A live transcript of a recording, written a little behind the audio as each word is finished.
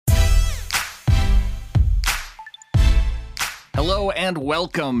Hello and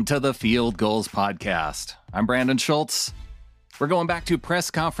welcome to the Field Goals Podcast. I'm Brandon Schultz. We're going back to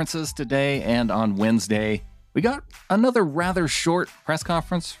press conferences today, and on Wednesday, we got another rather short press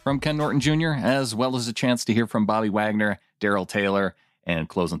conference from Ken Norton Jr., as well as a chance to hear from Bobby Wagner, Darrell Taylor, and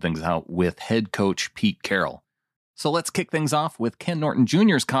closing things out with head coach Pete Carroll. So let's kick things off with Ken Norton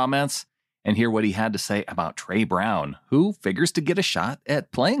Jr.'s comments and hear what he had to say about Tre Brown, who figures to get a shot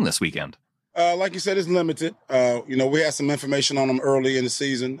at playing this weekend. Like you said, it's limited. We had some information on him early in the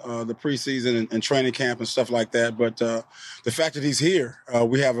season, the preseason and training camp and stuff like that. But the fact that he's here,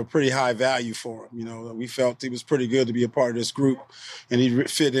 we have a pretty high value for him. We felt he was pretty good to be a part of this group, and he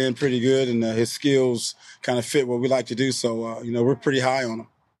fit in pretty good, and his skills kind of fit what we like to do. So, we're pretty high on him.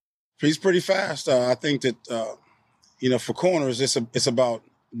 He's pretty fast. I think that, for corners, it's about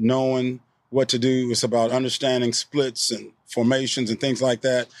knowing what to do. It's about understanding splits and formations and things like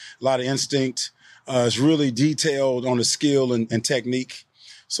that. A lot of instinct. It's really detailed on the skill and technique.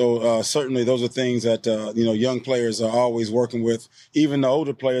 So certainly those are things that, young players are always working with. Even the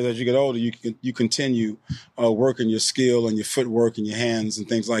older players, as you get older, you continue working your skill and your footwork and your hands and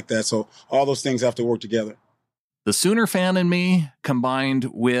things like that. So all those things have to work together. The Sooner fan in me combined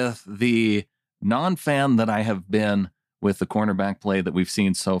with the non-fan that I have been with the cornerback play that we've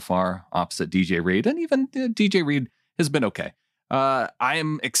seen so far opposite DJ Reed, and even DJ Reed has been okay. I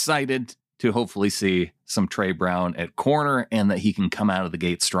am excited to hopefully see some Tre Brown at corner and that he can come out of the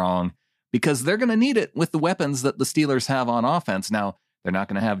gate strong, because they're going to need it with the weapons that the Steelers have on offense. Now, they're not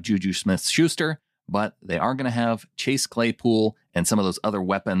going to have Juju Smith-Schuster, but they are going to have Chase Claypool and some of those other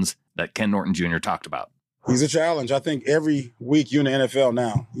weapons that Ken Norton Jr. talked about. He's a challenge. I think every week you're in the NFL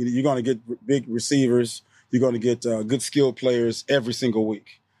now, you're going to get big receivers. You're going to get good skilled players every single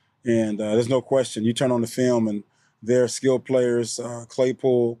week. And there's no question. You turn on the film and they're skilled players,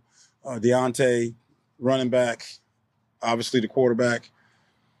 Claypool, Deontay, running back, obviously the quarterback,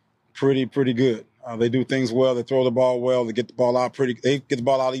 pretty good. They do things well. They throw the ball well. They get the ball out they get the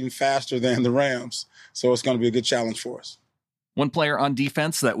ball out even faster than the Rams. So it's going to be a good challenge for us. One player on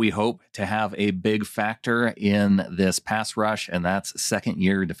defense that we hope to have a big factor in this pass rush, and that's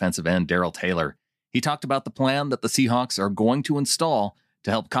second-year defensive end Darrell Taylor. He talked about the plan that the Seahawks are going to install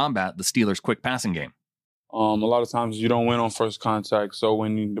to help combat the Steelers' quick passing game. A lot of times you don't win on first contact. So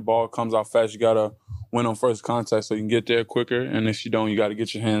when the ball comes out fast, you got to win on first contact so you can get there quicker. And if you don't, you got to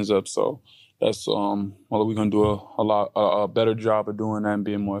get your hands up. So that's we're going to do a better job of doing that and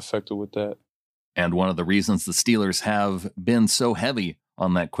being more effective with that. And one of the reasons the Steelers have been so heavy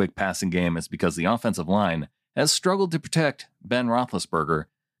on that quick passing game is because the offensive line has struggled to protect Ben Roethlisberger.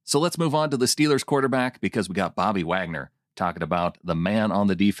 So let's move on to the Steelers quarterback, because we got Bobby Wagner talking about the man on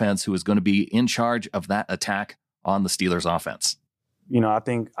the defense who is going to be in charge of that attack on the Steelers offense. I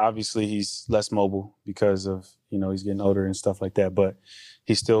think obviously he's less mobile because of, he's getting older and stuff like that, but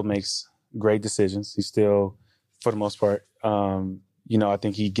he still makes great decisions. He still, for the most part, I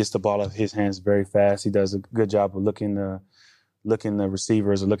think he gets the ball out of his hands very fast. He does a good job of looking the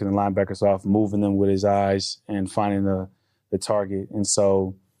receivers or looking the linebackers off, moving them with his eyes and finding the target. And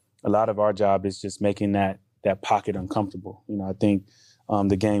so a lot of our job is just making that pocket uncomfortable. I think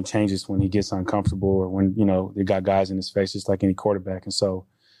the game changes when he gets uncomfortable or when, they got guys in his face, just like any quarterback. And so,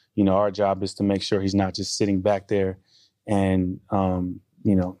 our job is to make sure he's not just sitting back there and,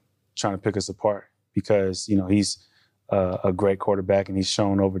 trying to pick us apart, because, he's a great quarterback, and he's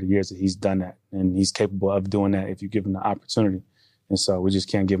shown over the years that he's done that, and he's capable of doing that if you give him the opportunity. And so we just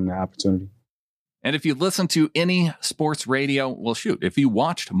can't give him the opportunity. And if you listen to any sports radio, if you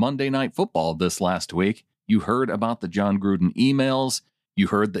watched Monday Night Football this last week, you heard about the John Gruden emails. You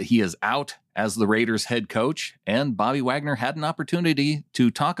heard that he is out as the Raiders head coach, and Bobby Wagner had an opportunity to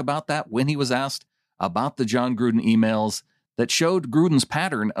talk about that when he was asked about the John Gruden emails that showed Gruden's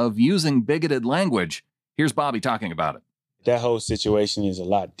pattern of using bigoted language. Here's Bobby talking about it. That whole situation is a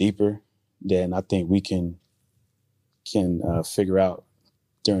lot deeper than I think we can figure out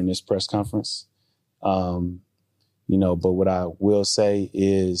during this press conference. But what I will say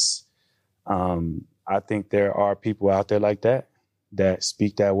is, I think there are people out there like that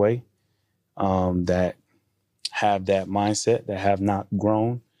speak that way, that have that mindset, that have not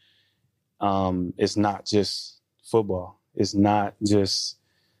grown. It's not just football. It's not just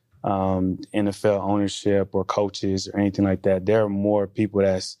NFL ownership or coaches or anything like that. There are more people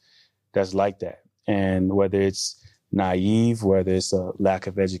that's like that. And whether it's naive, whether it's a lack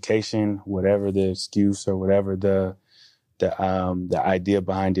of education, whatever the excuse or whatever the idea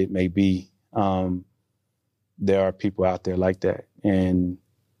behind it may be, there are people out there like that. And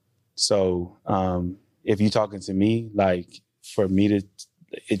so if you're talking to me, like, for me to,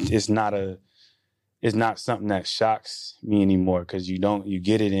 it's not is not something that shocks me anymore because you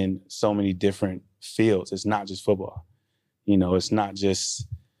get it in so many different fields. It's not just football. It's not just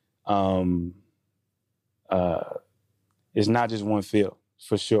it's not just one field,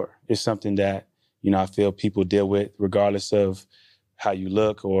 for sure. It's something that, I feel people deal with regardless of how you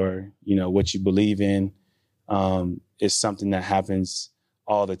look or, what you believe in. It's something that happens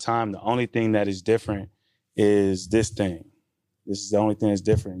all the time. The only thing that is different is this thing. This is the only thing that's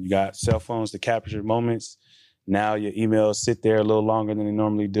different. You got cell phones to capture moments. Now your emails sit there a little longer than they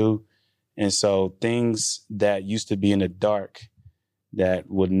normally do. And so things that used to be in the dark that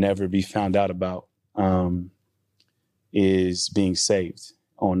would never be found out about is being saved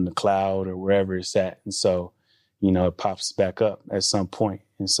on the cloud or wherever it's at. And so, it pops back up at some point.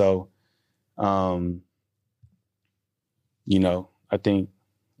 And so, I think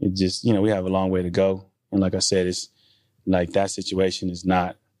it just, we have a long way to go. And like I said, it's like that situation is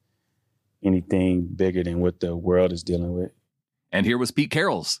not anything bigger than what the world is dealing with. And here was Pete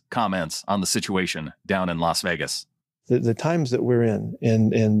Carroll's comments on the situation down in Las Vegas. The times that we're in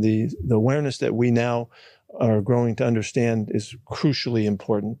and the awareness that we now are growing to understand is crucially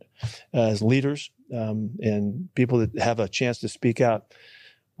important as leaders and people that have a chance to speak out.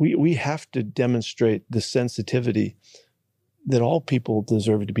 We have to demonstrate the sensitivity that all people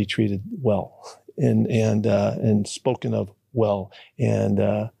deserve to be treated well and spoken of well,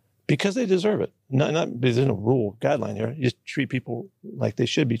 and because they deserve it. Not there's no rule guideline here. You just treat people like they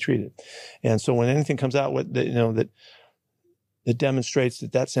should be treated. And so when anything comes out with that demonstrates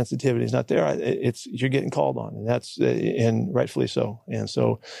that sensitivity is not there, you're getting called on, and and rightfully so. And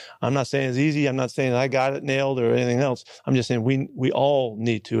so I'm not saying it's easy. I'm not saying I got it nailed or anything else. I'm just saying we all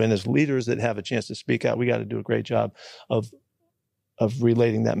need to, and as leaders that have a chance to speak out, we got to do a great job of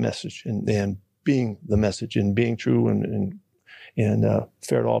relating that message and being the message and being true and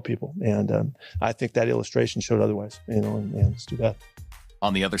fair to all people. And I think that illustration showed otherwise, and it's too bad.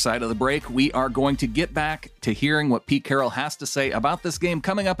 On the other side of the break, we are going to get back to hearing what Pete Carroll has to say about this game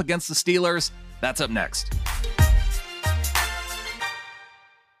coming up against the Steelers. That's up next.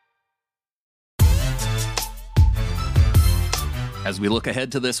 As we look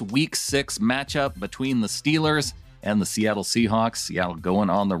ahead to this Week 6 matchup between the Steelers and the Seattle Seahawks, Seattle going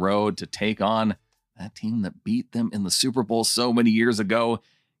on the road to take on that team that beat them in the Super Bowl so many years ago.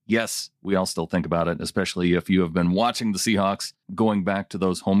 Yes, we all still think about it, especially if you have been watching the Seahawks going back to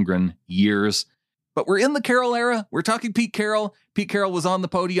those Holmgren years. But we're in the Carroll era. We're talking Pete Carroll. Pete Carroll was on the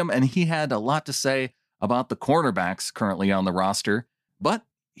podium, and he had a lot to say about the cornerbacks currently on the roster. But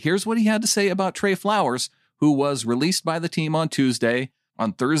here's what he had to say about Tre Flowers, who was released by the team on Tuesday.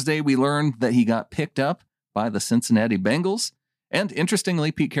 On Thursday, we learned that he got picked up by the Cincinnati Bengals. And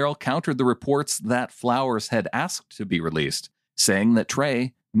interestingly, Pete Carroll countered the reports that Flowers had asked to be released, saying that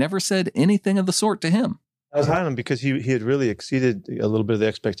Tre never said anything of the sort to him. I was high on him because he had really exceeded a little bit of the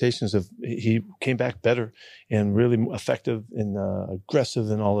expectations of. He came back better and really effective and aggressive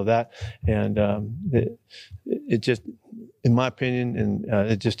and all of that. And it just, in my opinion, and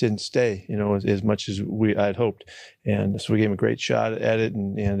it just didn't stay, as much as I had hoped. And so we gave him a great shot at it,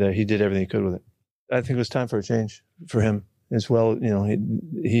 and he did everything he could with it. I think it was time for a change for him as well.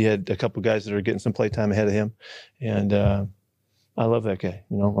 He had a couple of guys that are getting some play time ahead of him, and I love that guy.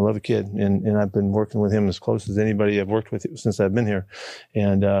 I love the kid, and I've been working with him as close as anybody I've worked with since I've been here,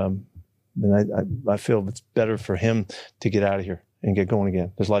 and I feel it's better for him to get out of here and get going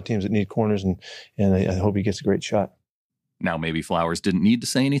again. There's a lot of teams that need corners, and I hope he gets a great shot. Now, maybe Flowers didn't need to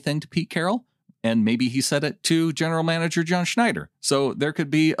say anything to Pete Carroll, and maybe he said it to General Manager John Schneider. So there could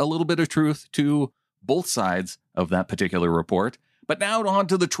be a little bit of truth to both sides of that particular report. But now on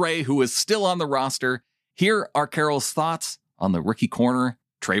to the Tre, who is still on the roster. Here are Carroll's thoughts on the rookie corner,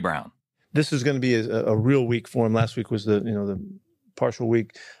 Tre Brown. This is going to be a real week for him. Last week was the partial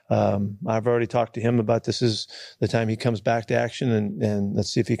week. I've already talked to him about this is the time he comes back to action, and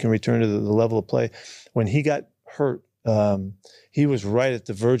let's see if he can return to the level of play. When he got hurt, he was right at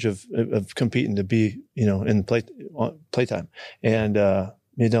the verge of competing to be, in playtime. And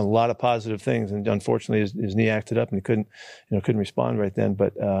he'd done a lot of positive things, and unfortunately his knee acted up and he couldn't respond right then.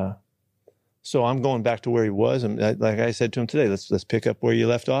 But so I'm going back to where he was, and like I said to him today, let's pick up where you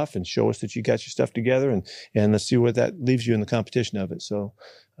left off and show us that you got your stuff together, and let's see what that leaves you in the competition of it. So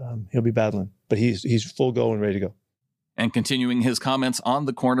he'll be battling, but he's full go and ready to go. And continuing his comments on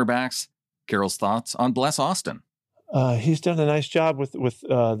the cornerbacks, Carroll's thoughts on Bless Austin. He's done a nice job with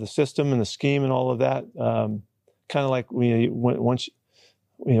the system and the scheme and all of that. Kind of like once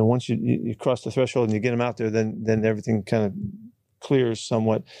you cross the threshold and you get him out there, then everything kind of clears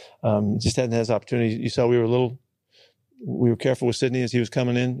somewhat. Just hadn't had his opportunity. You saw we were a little we were careful with Sidney as he was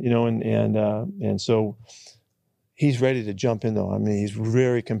coming in, and so he's ready to jump in though. I mean, he's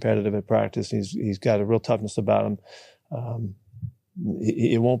very competitive at practice. He's got a real toughness about him.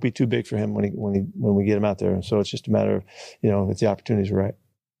 It won't be too big for him when we get him out there. And so it's just a matter of, if the opportunities are right.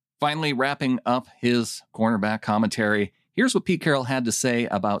 Finally, wrapping up his cornerback commentary, here's what Pete Carroll had to say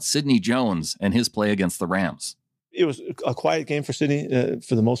about Sidney Jones and his play against the Rams. It was a quiet game for Sidney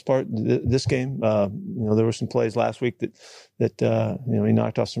for the most part. This game, there were some plays last week that he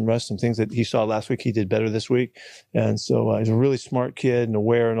knocked off some rust, some things that he saw last week he did better this week, and so he's a really smart kid and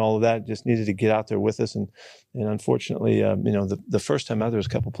aware and all of that. Just needed to get out there with us, and unfortunately, the first time out there was a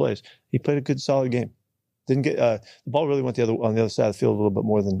couple plays. He played a good, solid game. Didn't get the ball really went on the other side of the field a little bit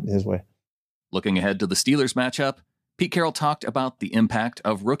more than his way. Looking ahead to the Steelers matchup, Pete Carroll talked about the impact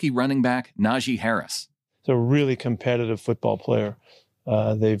of rookie running back Najee Harris. He's a really competitive football player.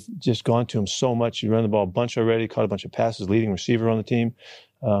 They've just gone to him so much. He ran the ball a bunch already, caught a bunch of passes, leading receiver on the team.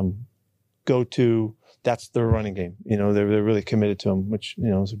 That's their running game. They're really committed to him, which,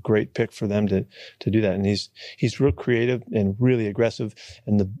 is a great pick for them to do that. And he's real creative and really aggressive.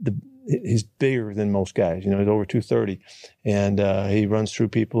 And he's bigger than most guys. He's over 230. And he runs through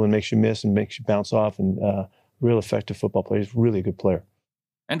people and makes you miss and makes you bounce off. And real effective football player. He's really a good player.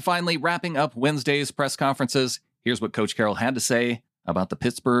 And finally, wrapping up Wednesday's press conferences, here's what Coach Carroll had to say about the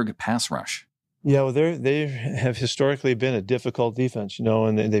Pittsburgh pass rush. Yeah, well, they have historically been a difficult defense,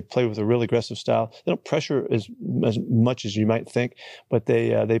 and they play with a really aggressive style. They don't pressure as much as you might think, but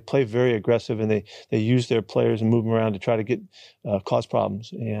they play very aggressive, and they use their players and move them around to try to get cause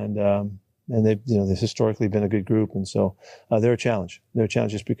problems. And they've historically been a good group, and so they're a challenge. They're a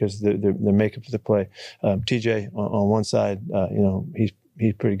challenge just because their makeup of the play. TJ on one side,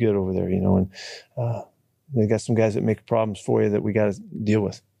 he's pretty good over there, and they got some guys that make problems for you that we got to deal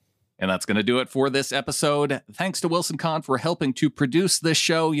with. And that's going to do it for this episode. Thanks to Wilson Kahn for helping to produce this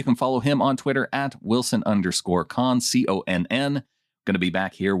show. You can follow him on Twitter at Wilson_Kahn, CONN. Going to be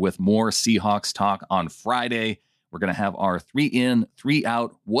back here with more Seahawks talk on Friday. We're going to have our 3 in, 3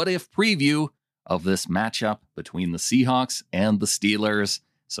 out what if preview of this matchup between the Seahawks and the Steelers.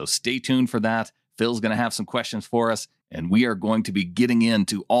 So stay tuned for that. Phil's going to have some questions for us, and we are going to be getting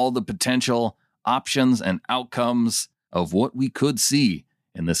into all the potential options and outcomes of what we could see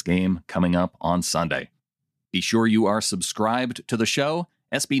in this game coming up on Sunday. Be sure you are subscribed to the show,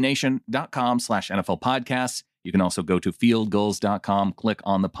 sbnation.com/NFL podcasts. You can also go to fieldgoals.com, click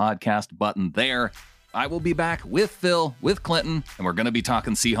on the podcast button there. I will be back with Phil, with Clinton, and we're going to be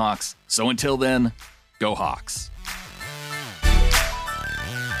talking Seahawks. So until then, go Hawks.